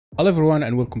Hello everyone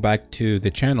and welcome back to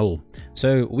the channel.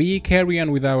 So we carry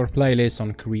on with our playlist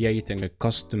on creating a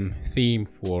custom theme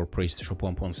for Prestashop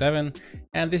 1.7,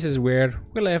 and this is where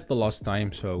we left the last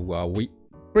time. So we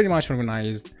pretty much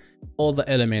organized all the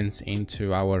elements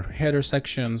into our header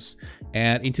sections,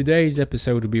 and in today's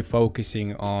episode we'll be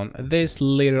focusing on this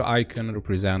little icon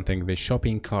representing the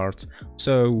shopping cart.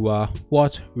 So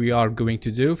what we are going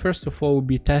to do, first of all, we'll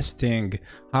be testing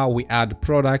how we add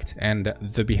product and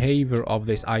the behavior of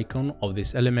this icon, of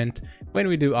this element, when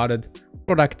we do added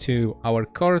product to our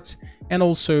cart, and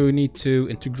also need to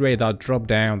integrate that drop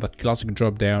down, that classic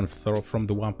drop down from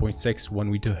the 1.6 when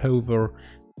we do hover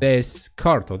this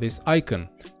cart or this icon.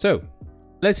 So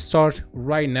let's start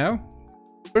right now.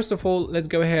 First of all, let's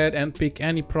go ahead and pick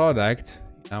any product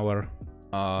in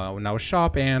our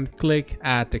shop and click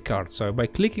add to cart. So by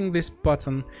clicking this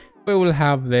button, we will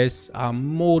have this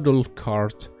model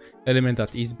cart element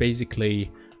that is basically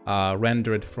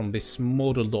rendered from this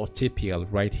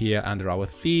model.tpl right here under our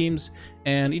themes,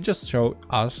 and it just shows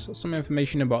us some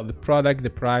information about the product, the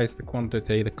price, the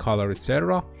quantity, the color,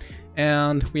 etc.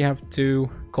 And we have to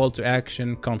call to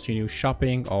action, continue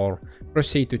shopping or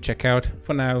proceed to checkout.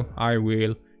 For now, I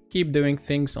will keep doing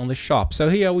things on the shop. So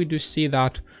here we do see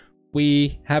that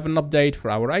we have an update for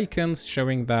our icons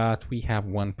showing that we have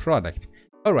one product.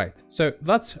 All right, so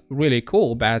that's really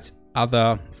cool, but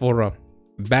for a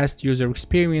best user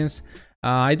experience,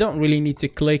 I don't really need to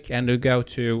click and go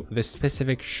to the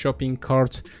specific shopping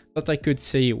cart, but I could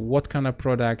see what kind of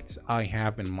products I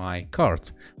have in my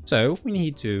cart. So we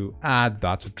need to add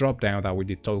that drop down that we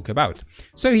did talk about.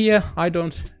 So here I'm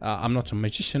not a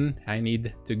magician. I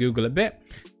need to Google a bit,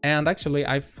 and actually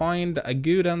I find a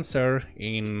good answer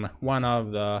in one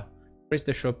of the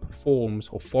Prestashop forums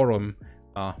or forum.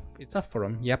 It's a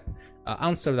forum, yep.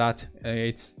 Answer that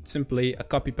it's simply a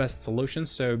copy paste solution.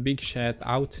 So big shout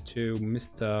out to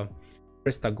Mr.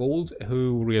 Gold,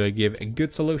 who really gave a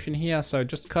good solution here. So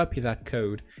just copy that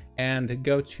code and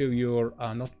go to your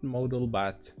not model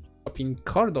but shopping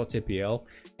cart.tpl,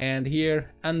 and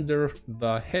here under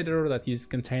the header that is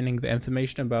containing the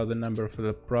information about the number for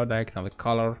the product and the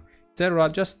color, etc.,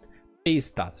 just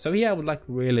paste that. So here I would like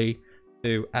really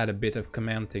to add a bit of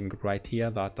commenting right here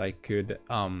that I could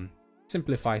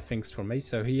simplify things for me.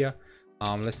 So here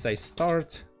let's say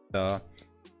start the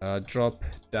drop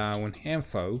down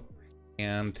info,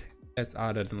 and let's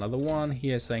add another one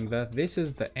here saying that this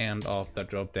is the end of the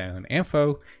drop down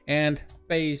info, and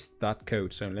paste that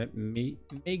code. So let me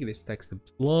make this text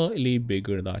slightly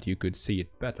bigger that you could see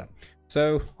it better.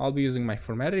 So I'll be using my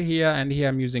formatter here, and here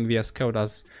I'm using VS Code.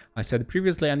 As I said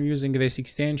previously, I'm using this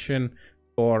extension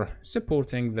for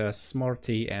supporting the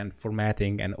Smarty and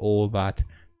formatting and all that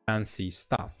fancy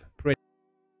stuff.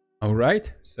 All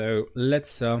right, so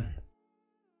let's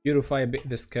beautify a bit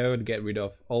this code, get rid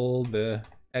of all the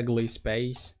ugly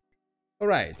space. All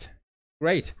right,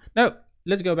 great. Now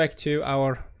let's go back to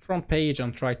our front page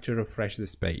and try to refresh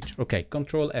this page. Okay,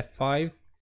 Control F5,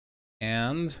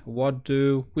 and what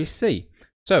do we see?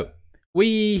 So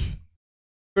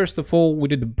first of all, we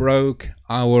did broke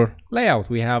our layout.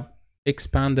 We have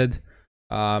expanded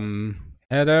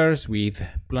headers with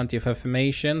plenty of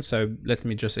information. So let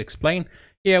me just explain.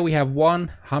 Here we have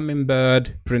one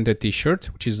hummingbird printed t-shirt,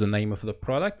 which is the name of the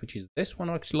product, which is this one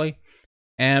actually,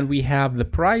 and we have the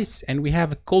price, and we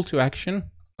have a call to action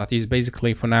that is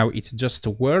basically, for now, it's just a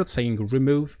word saying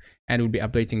remove, and we'll be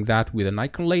updating that with an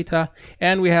icon later.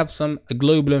 And we have some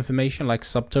global information like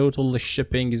subtotal, the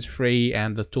shipping is free,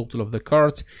 and the total of the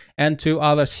cart, and two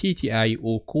other CTA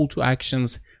or call to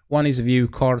actions. One is view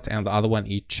cart and the other one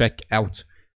is check out.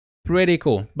 Pretty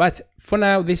cool. But for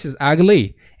now, this is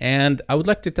ugly. And I would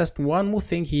like to test one more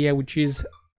thing here, which is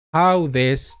how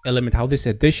this element, how this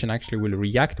addition actually will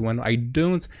react when I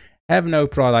don't have no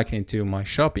product into my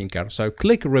shopping cart. So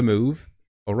click remove.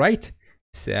 All right.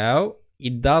 So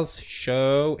it does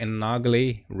show an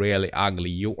ugly, really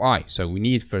ugly UI. So we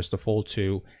need, first of all,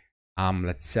 to,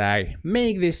 let's say,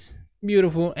 make this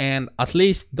beautiful, and at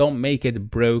least don't make it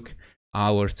broke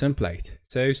our template.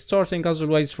 So starting as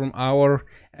always from our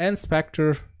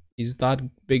inspector, is that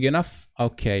big enough?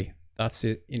 Okay, that's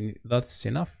it. That's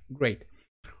enough. Great.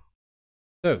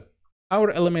 So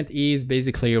our element is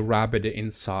basically wrapped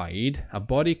inside a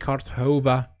body cart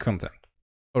hover content.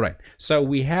 All right, so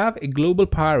we have a global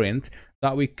parent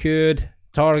that we could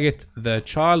target the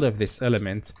child of this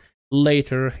element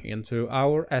later into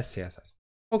our SCSS.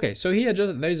 Okay, so here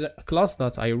there is a class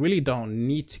that I really don't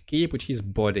need to keep, which is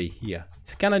body here.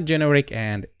 It's kind of generic,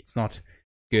 and it's not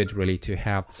good really to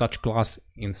have such class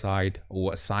inside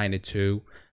or assign it to,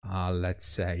 let's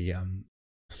say,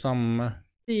 some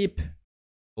deep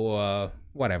or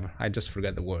whatever. I just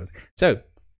forget the word. So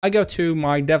I go to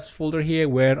my devs folder here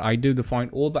where I do define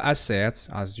all the assets,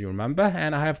 as you remember,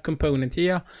 and I have component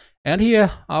here, and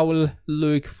here I will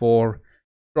look for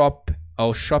drop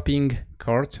or shopping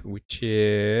cart, which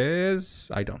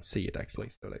is, I don't see it actually,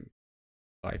 so let me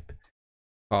type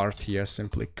cart here,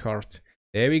 simply cart.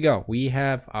 There we go, we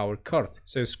have our cart.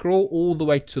 So scroll all the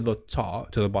way to the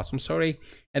top, to the bottom, sorry,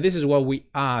 and this is what we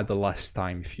had the last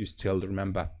time, if you still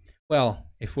remember. Well,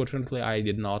 unfortunately I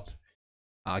did not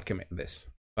commit this,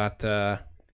 but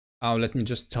let me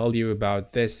just tell you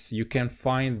about this. You can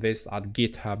find this at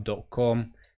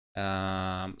github.com.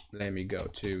 Let me go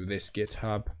to this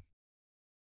GitHub,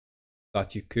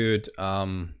 that you could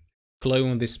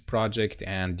clone this project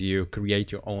and you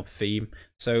create your own theme.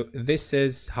 So this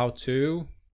is how to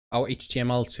our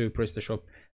HTML to Prestashop.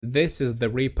 This is the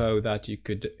repo that you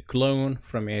could clone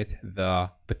from it the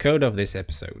code of this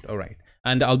episode. All right,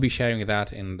 and I'll be sharing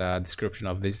that in the description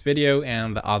of this video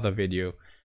and the other video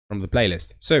from the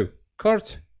playlist. So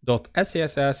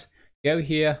cart.scss, go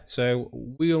here. So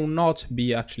we will not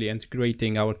be actually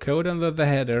integrating our code under the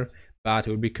header, but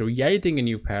we'll be creating a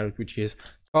new parent, which is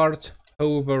cart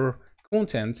over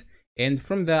content, and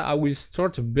from there I will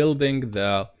start building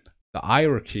the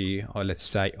hierarchy, or let's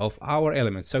say, of our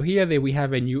elements. So here we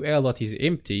have an UL that is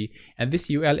empty, and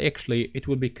this UL actually it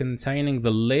will be containing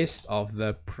the list of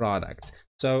the product.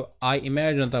 So I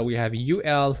imagine that we have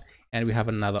UL and we have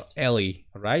another LE,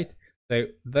 right? So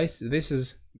this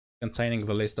is containing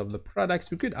the list of the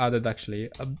products. We could add it actually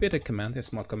a bit of comment, a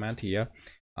small comment here,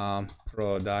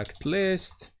 product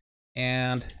list,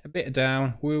 and a bit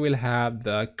down we will have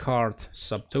the cart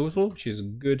subtotal, which is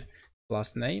good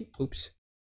class name. Oops,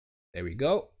 there we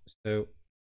go. So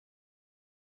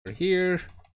over here,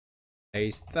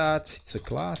 paste that, it's a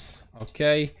class,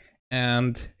 okay,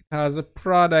 and it has a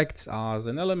product as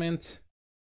an element,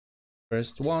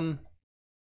 first one.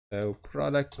 So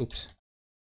product, oops,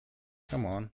 come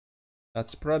on,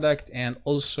 that's product. And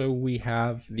also we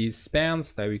have these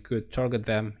spans that we could target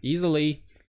them easily.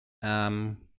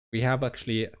 We have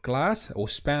actually a class or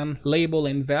span label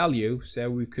and value, so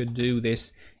we could do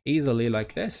this easily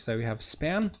like this. So we have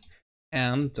span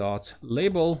and dot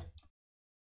label,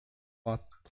 dot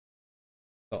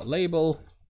label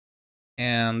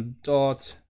and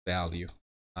dot value.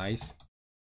 Nice.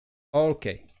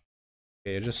 Okay,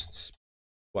 I just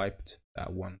swiped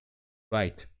that one,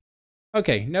 right?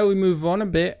 Okay, now we move on a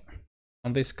bit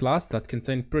on this class that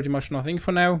contains pretty much nothing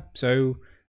for now. So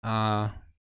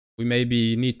we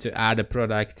maybe need to add a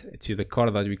product to the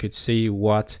cart that we could see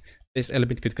what this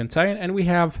element could contain, and we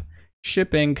have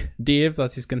shipping div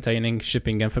that is containing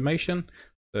shipping information.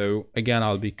 So again,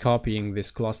 I'll be copying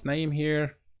this class name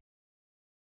here.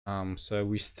 So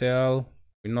we still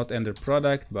will not enter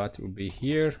product, but it will be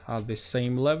here at the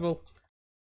same level.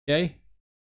 Okay,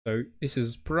 so this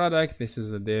is product, this is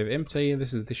the div empty,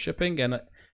 this is the shipping, and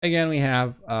again we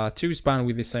have two span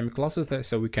with the same classes,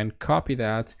 so we can copy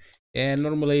that. And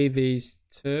normally these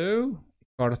two,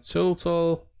 cart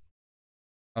total,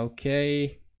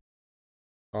 okay,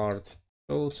 cart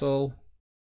total,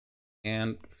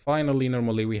 and finally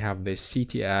normally we have the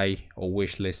CTA or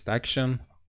wish list action.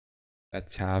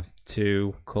 Let's have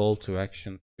two call to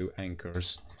action, two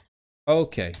anchors.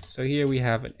 Okay, so here we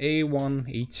have an A1,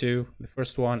 A2. The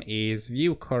first one is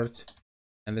view cart,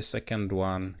 and the second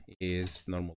one is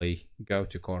normally go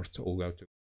to cart or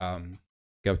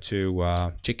go to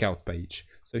checkout page.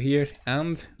 So here,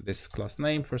 and this class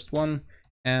name, first one,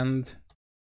 and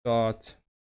dot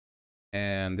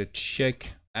and the check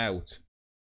out.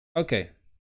 Okay,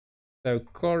 so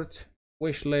cart,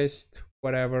 wish list,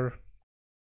 whatever,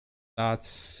 that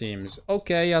seems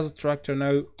okay as a tractor.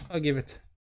 Now I'll give it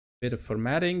a bit of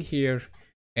formatting here,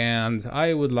 and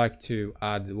I would like to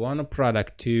add one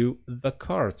product to the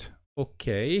cart.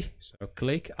 Okay, so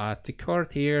click add to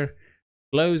cart here,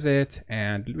 close it,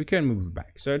 and we can move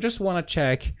back. So I just want to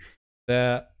check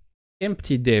the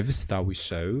empty divs that we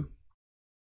saw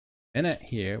in it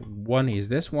here. One is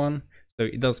this one, so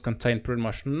it does contain pretty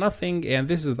much nothing, and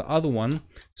this is the other one,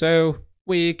 so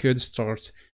we could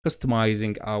start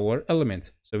customizing our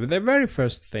element. So the very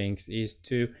first thing is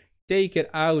to take it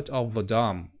out of the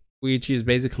DOM, which is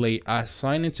basically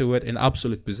assigning to it an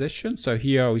absolute position. So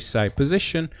here we say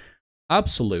position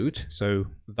absolute, so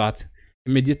that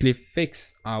immediately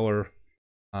fix our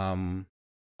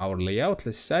layout,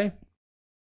 let's say.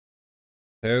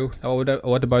 So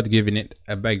what about giving it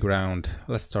a background?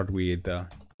 Let's start with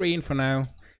green for now,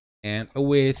 and a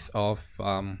width of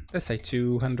let's say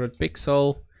 200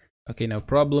 pixel, Okay, no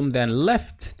problem. Then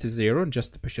left to 0,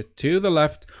 just to push it to the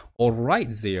left, or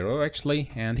right 0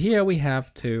 actually. And here we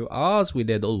have to, as we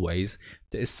did always,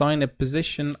 to assign a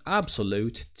position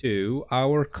absolute to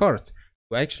our cart.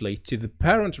 Well, actually to the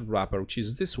parent wrapper, which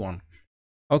is this one.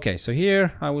 Okay, so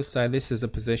here I will say this is a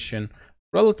position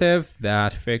relative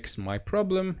that fix my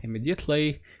problem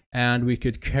immediately, and we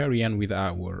could carry on with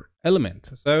our element.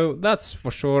 So that's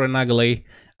for sure an ugly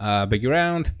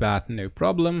background, but no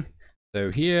problem. So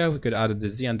here we could add the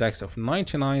z index of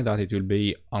 99, that it will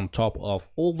be on top of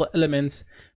all the elements,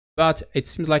 but it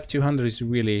seems like 200 is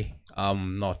really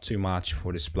not too much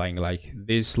for displaying like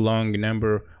this long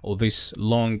number or this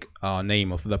long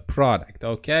name of the product.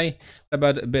 Okay,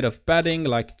 about a bit of padding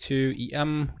like 2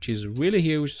 em, which is really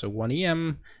huge, so 1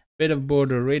 em, bit of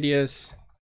border radius.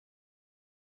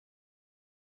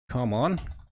 Come on,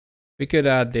 we could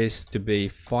add this to be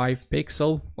 5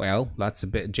 pixel. Well, that's a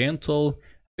bit gentle.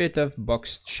 Bit of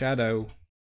boxed shadow,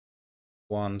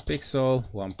 1 pixel,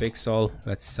 1 pixel.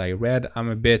 Let's say red. I'm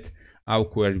a bit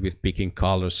awkward with picking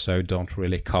colors, so don't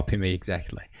really copy me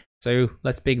exactly. So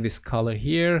let's pick this color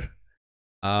here.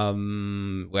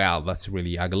 Well, that's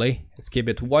really ugly. Let's keep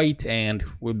it white, and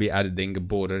we'll be adding a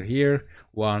border here,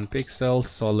 1 pixel,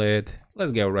 solid.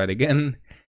 Let's go red again,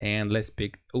 and let's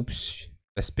pick, oops,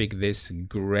 let's pick this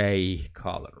gray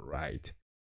color, right?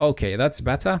 Okay, that's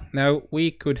better. Now we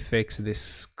could fix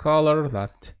this color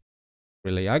that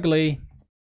really ugly,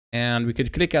 and we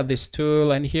could click at this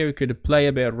tool, and here we could play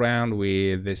a bit around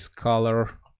with this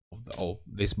color of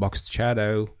this boxed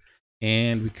shadow,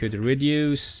 and we could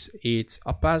reduce its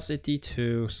opacity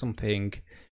to something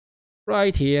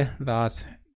right here that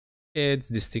it's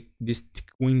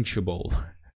distinguishable.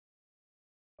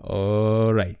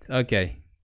 All right, okay.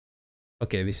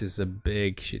 Okay, this is a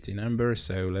big shitty number,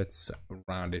 so let's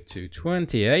round it to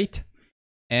 28,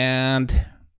 and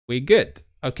we're good.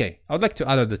 Okay, I would like to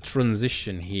add the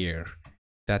transition here,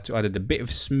 that to add a bit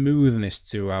of smoothness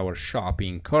to our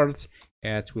shopping cart.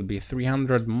 It will be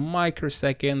 300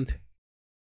 microsecond,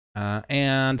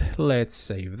 and let's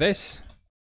save this.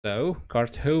 So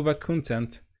cart hover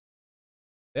content,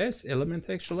 this element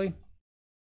actually.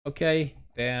 Okay,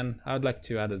 then I would like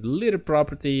to add a little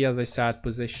property, as I said,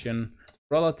 position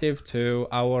relative to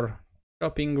our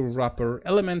shopping wrapper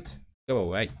element. Go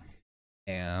away.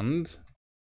 And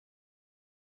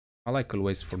I like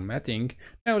always formatting.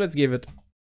 Now let's give it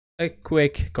a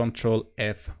quick Control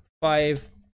F5.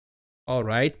 All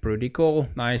right, pretty cool.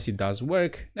 Nice, it does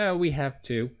work. Now we have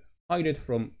to hide it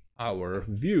from our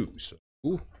view. So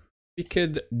we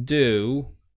could do,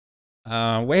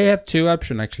 we have two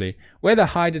options actually. Whether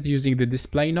hide it using the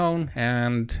display known,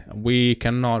 and we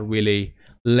cannot really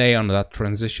lay on that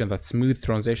transition, that smooth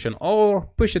transition, or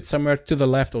push it somewhere to the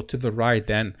left or to the right.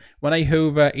 Then when I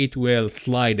hover, it will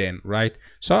slide in, right?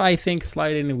 So I think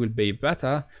sliding will be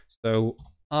better. So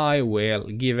I will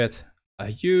give it a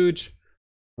huge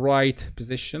right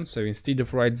position. So instead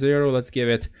of right 0, let's give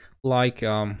it like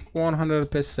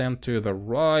 100% to the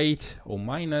right, or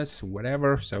minus,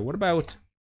 whatever. So what about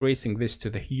raising this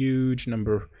to the huge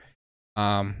number,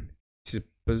 to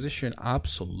position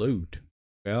absolute?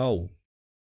 Well,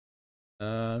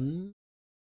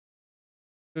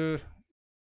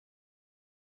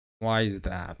 why is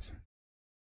that?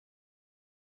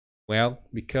 Well,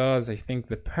 because I think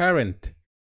the parent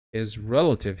is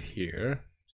relative here.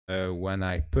 So when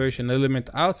I push an element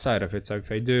outside of it, so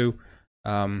if I do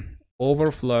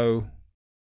overflow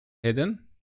hidden,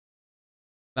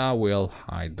 that will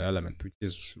hide the element, which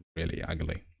is really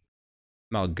ugly.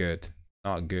 Not good.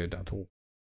 Not good at all.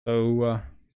 So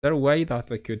is there a way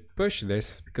that I could push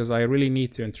this? Because I really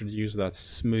need to introduce that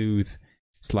smooth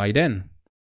slide in.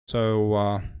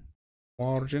 So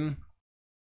margin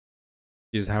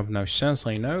is have no sense,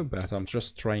 I know, but I'm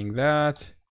just trying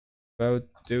that. About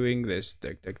doing this.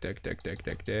 Tick.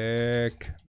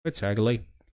 It's ugly.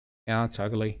 Yeah, it's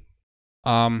ugly.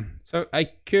 So I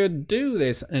could do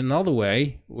this another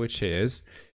way, which is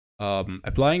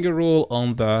applying a rule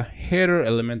on the header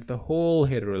element, the whole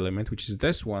header element, which is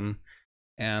this one.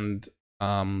 And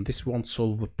this won't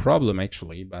solve the problem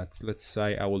actually, but let's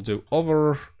say I will do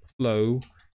overflow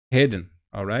hidden.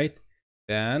 All right,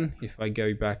 then if I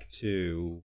go back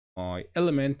to my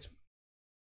element,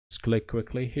 just click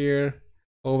quickly here,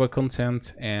 over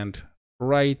content, and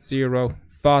right 0,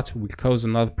 that will cause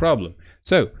another problem.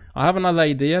 So I have another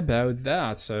idea about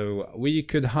that. So we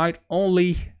could hide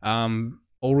only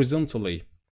horizontally.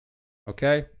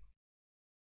 Okay,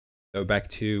 so back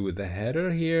to the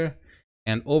header here,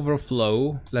 and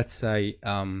overflow, let's say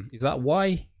is that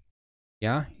Y?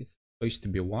 Yeah, it's supposed to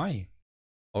be Y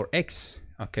or X.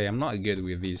 Okay, I'm not good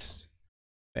with these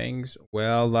things.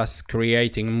 Well, that's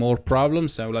creating more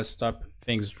problems, so let's stop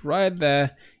things right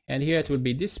there. And here it will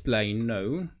be display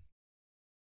no.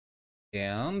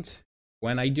 And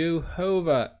when I do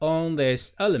hover on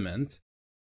this element,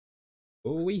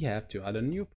 we have to add a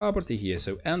new property here.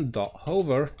 So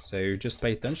end.hover. So just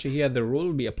pay attention here. The rule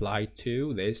will be applied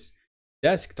to this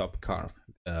desktop card,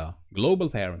 the global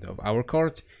parent of our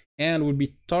card, and we'll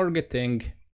be targeting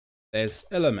this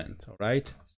element. All right,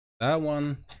 so that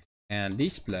one, and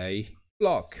display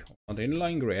block, not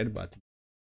inline grid, but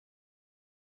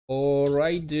all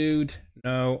right, dude.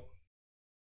 No,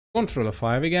 Control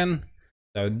F5 again.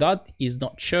 So that is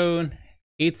not shown.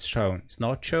 It's shown. It's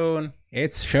not shown.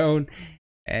 It's shown,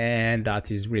 and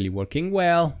that is really working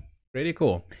well. Pretty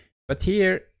cool. But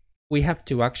here we have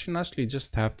two actions. Actually,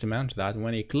 just have to mention that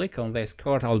when you click on this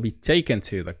card, I'll be taken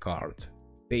to the card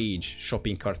page,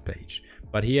 shopping cart page.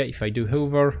 But here, if I do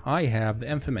hover, I have the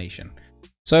information.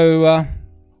 So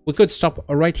we could stop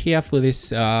right here for this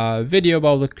video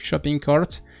about the shopping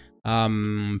cart.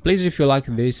 Please, if you like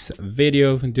this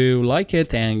video, do like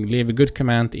it and leave a good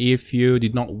comment. If you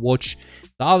did not watch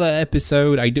the other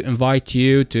episode, I do invite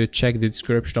you to check the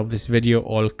description of this video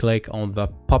or click on the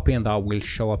pop-in that will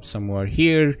show up somewhere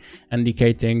here,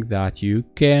 indicating that you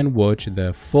can watch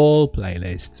the full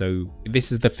playlist. So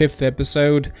this is the 5th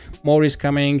episode. More is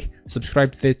coming.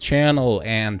 Subscribe to the channel,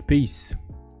 and peace.